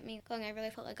really kept me going. I really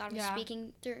felt like God was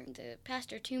speaking through the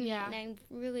pastor to me, and I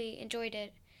really enjoyed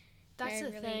it. That's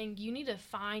the thing. You need to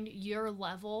find your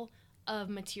level of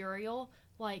material.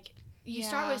 Like, you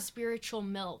start with spiritual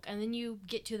milk, and then you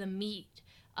get to the meat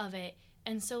of it.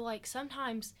 And so, like,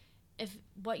 sometimes if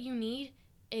what you need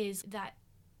is that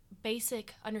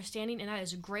basic understanding, and that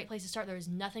is a great place to start, there is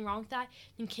nothing wrong with that,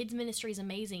 then kids ministry is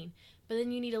amazing. But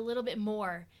then you need a little bit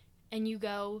more, and you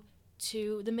go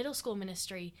to the middle school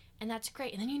ministry, and that's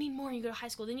great. And then you need more, and you go to high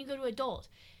school, then you go to adult.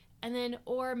 And then,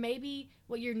 or maybe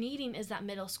what you're needing is that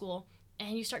middle school,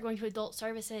 and you start going to adult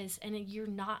services, and you're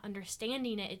not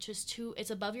understanding it. It's just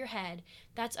it's above your head.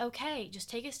 That's okay. Just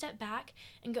take a step back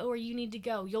and go where you need to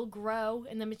go. You'll grow,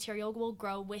 and the material will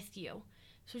grow with you.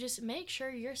 So just make sure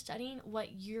you're studying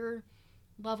what your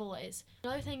level is.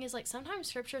 Another thing is, like, sometimes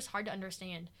scripture is hard to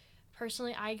understand.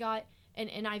 Personally, I got an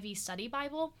NIV study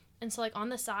Bible, and so, like, on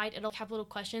the side, it'll have little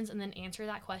questions and then answer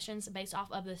that questions based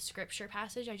off of the scripture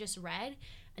passage I just read,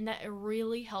 and that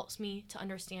really helps me to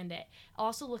understand it. I'll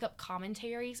also look up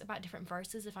commentaries about different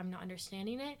verses if I'm not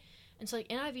understanding it. And so, like,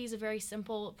 NIV is a very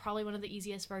simple, probably one of the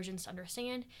easiest versions to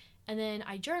understand. And then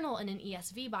I journal in an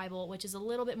ESV Bible, which is a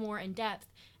little bit more in depth.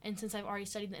 And since I've already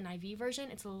studied the NIV version,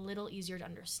 it's a little easier to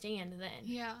understand then.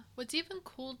 Yeah. What's even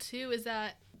cool, too, is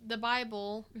that the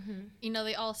Bible, you know,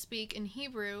 they all speak in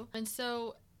Hebrew. And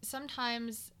so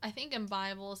sometimes I think in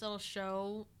Bibles it'll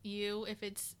show you if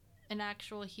it's an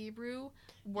actual Hebrew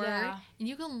word, Yeah. and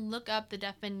you can look up the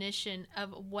definition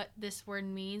of what this word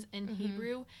means in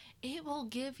Hebrew. It will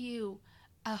give you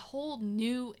a whole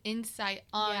new insight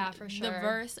on for the sure.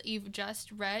 verse that you've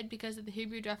just read because of the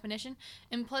Hebrew definition,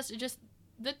 and plus just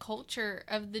the culture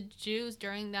of the Jews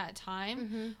during that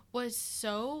time was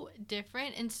so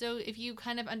different. And so if you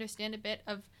kind of understand a bit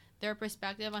of their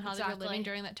perspective on how they were living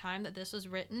during that time that this was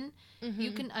written,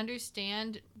 you can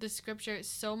understand the scripture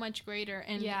so much greater.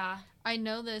 And I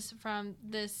know this from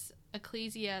this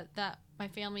ecclesia that my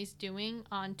family's doing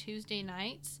on Tuesday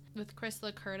nights with Chris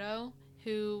Lacurto,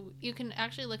 who you can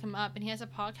actually look him up, and he has a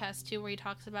podcast too where he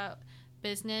talks about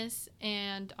business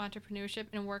and entrepreneurship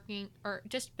and working, or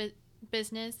just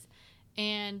business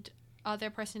and other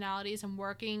personalities and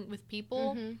working with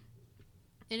people.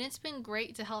 And it's been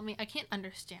great to help me. I can't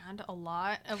understand a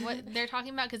lot of what they're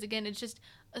talking about because, again, it's just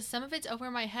some of it's over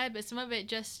my head, but some of it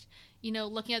just,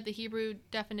 looking at the Hebrew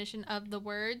definition of the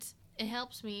words, it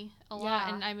helps me a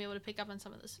lot, and I'm able to pick up on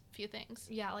some of those few things.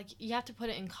 Yeah, like, you have to put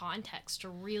it in context to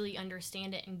really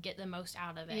understand it and get the most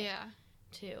out of it. Yeah.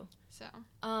 Too. So.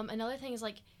 Another thing is,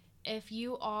 like, if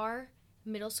you are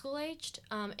middle school aged,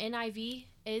 NIV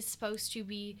is supposed to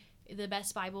be the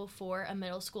best Bible for a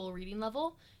middle school reading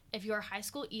level. If you're high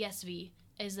school, ESV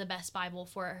is the best Bible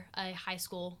for a high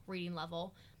school reading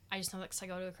level. I just know that because I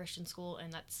go to a Christian school,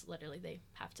 and that's literally, they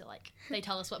have to, like, they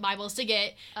tell us what Bibles to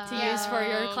get to use for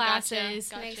your classes.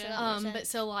 Gotcha. But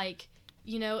so, like,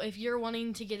 if you're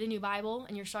wanting to get a new Bible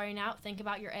and you're starting out, think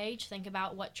about your age, think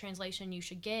about what translation you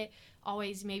should get.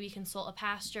 Always maybe consult a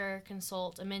pastor,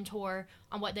 consult a mentor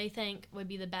on what they think would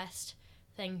be the best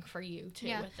thing for you too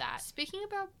with that. Speaking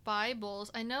about Bibles,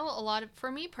 I know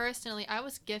for me personally, I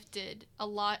was gifted a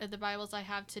lot of the Bibles I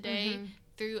have today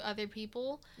through other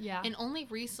people. Yeah. And only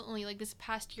recently, like this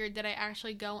past year, did I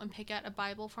actually go and pick out a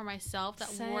Bible for myself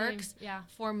that works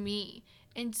for me.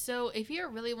 And so if you're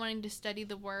really wanting to study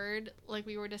the Word, like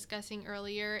we were discussing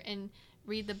earlier, and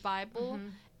read the Bible,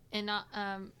 and not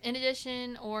in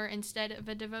addition or instead of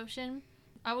a devotion,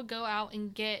 I would go out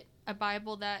and get a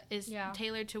Bible that is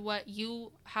tailored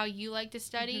to how you like to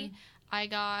study. I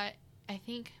got, I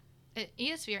think,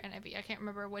 ESV or NIV. I can't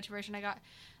remember which version I got.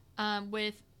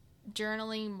 With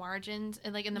journaling margins,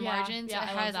 and like in the margins, it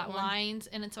has lines,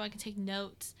 and so I can take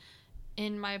notes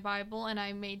in my Bible, and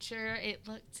I made sure it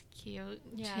looked cute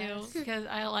too, because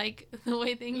I like the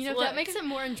way things look. If that makes it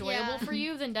more enjoyable for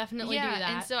you, then definitely do that.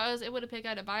 And so I was able to pick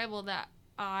out a Bible that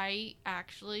I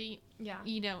actually,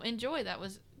 enjoy, that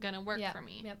was going to work for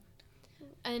me. Yep.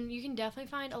 And you can definitely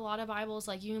find a lot of Bibles.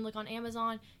 Like, you can look on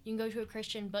Amazon, you can go to a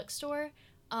Christian bookstore.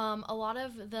 A lot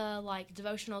of the, like,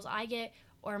 devotionals I get,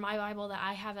 or my Bible that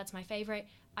I have that's my favorite,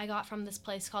 I got from this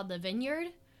place called The Vineyard.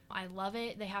 I love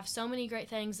it. They have so many great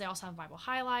things. They also have Bible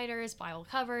highlighters, Bible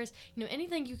covers,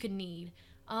 anything you could need.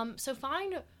 So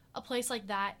find a place like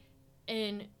that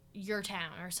in your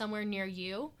town or somewhere near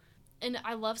you. And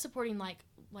I love supporting like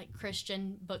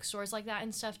Christian bookstores like that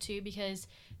and stuff too, because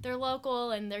they're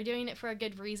local and they're doing it for a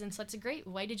good reason. So it's a great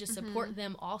way to just support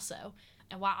them also,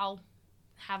 and while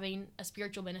having a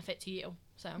spiritual benefit to you.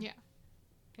 So yeah.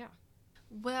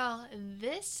 Well,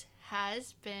 this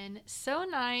has been so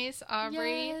nice,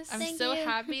 Aubrey. Yes, I'm so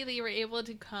happy that you were able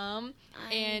to come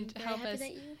and help us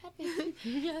and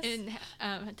to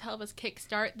help us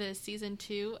kickstart the season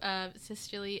 2 of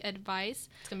Sisterly Advice.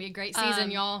 It's gonna be a great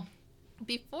season, y'all.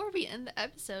 Before we end the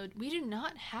episode, we do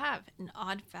not have an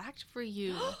odd fact for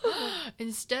you.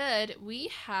 Instead,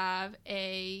 we have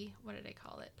what did I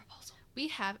call it? Proposal. We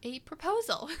have a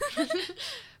proposal.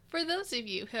 For those of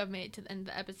you who have made it to the end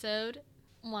of the episode,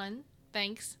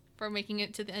 thanks for making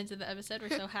it to the end of the episode. We're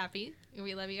so happy.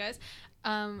 We love you guys.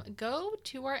 Go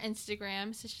to our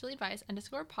Instagram,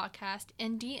 sisterlyadvice_podcast,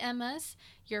 and DM us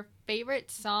your favorite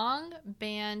song,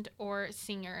 band, or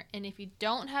singer. And if you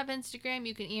don't have Instagram,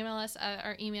 you can email us at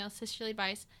our email,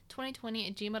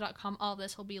 sisterlyadvice2020@gmail.com. All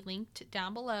this will be linked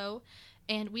down below.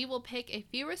 And we will pick a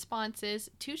few responses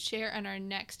to share in our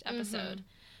next episode.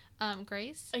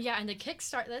 Grace? Yeah, and to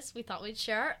kickstart this, we thought we'd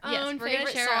share our own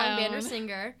favorite song, band, or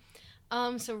singer.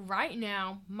 So right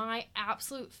now, my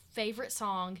absolute favorite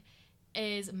song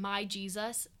is My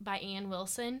Jesus by Ann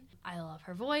Wilson. I love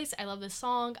her voice. I love this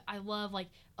song. I love,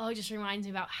 it just reminds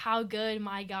me about how good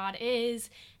my God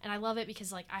is. And I love it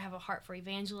because, I have a heart for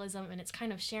evangelism, and it's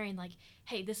kind of sharing,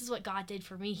 hey, this is what God did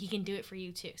for me. He can do it for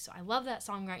you, too. So I love that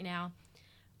song right now.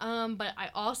 But I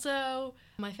also,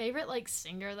 my favorite,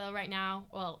 singer, though, right now,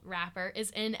 rapper,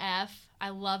 is NF. I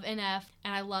love NF,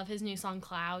 and I love his new song,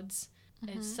 Clouds.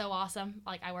 It's so awesome.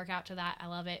 Like, I work out to that. I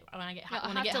love it. When I get Yeah,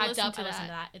 hyped up, I listen to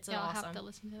that. It's so awesome. I'll have to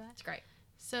listen to that. It's great.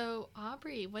 So,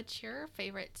 Aubrey, what's your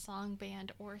favorite song,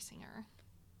 band, or singer?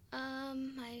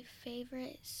 My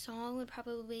favorite song would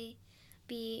probably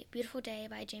be "Beautiful Day"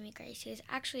 by Jamie Grace. Who's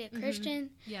actually a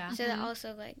Christian. Yeah. So that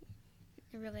also like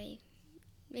really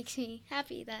makes me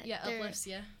happy that uplifts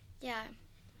you. Yeah.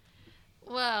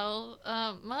 Well,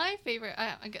 my favorite,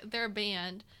 they're a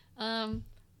band,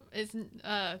 is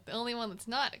the only one that's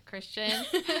not a Christian.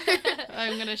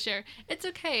 I'm going to share. It's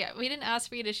okay. We didn't ask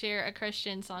for you to share a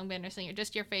Christian song, band, or singer,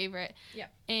 just your favorite. Yeah.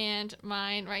 And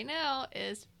mine right now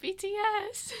is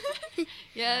BTS.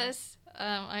 Yes.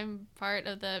 I'm part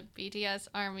of the BTS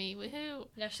army. Woohoo.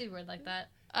 You're actually weird like that.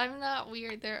 I'm not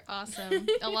weird. They're awesome.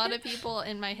 A lot of people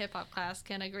in my hip-hop class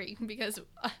can agree because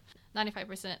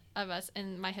 95% of us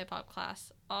in my hip-hop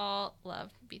class all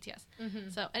love BTS.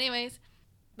 So anyways,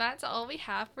 that's all we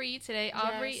have for you today.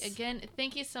 Aubrey, again,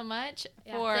 thank you so much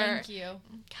for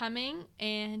coming,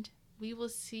 and we will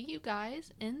see you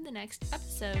guys in the next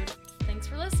episode. Thanks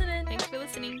for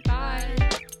listening. Bye.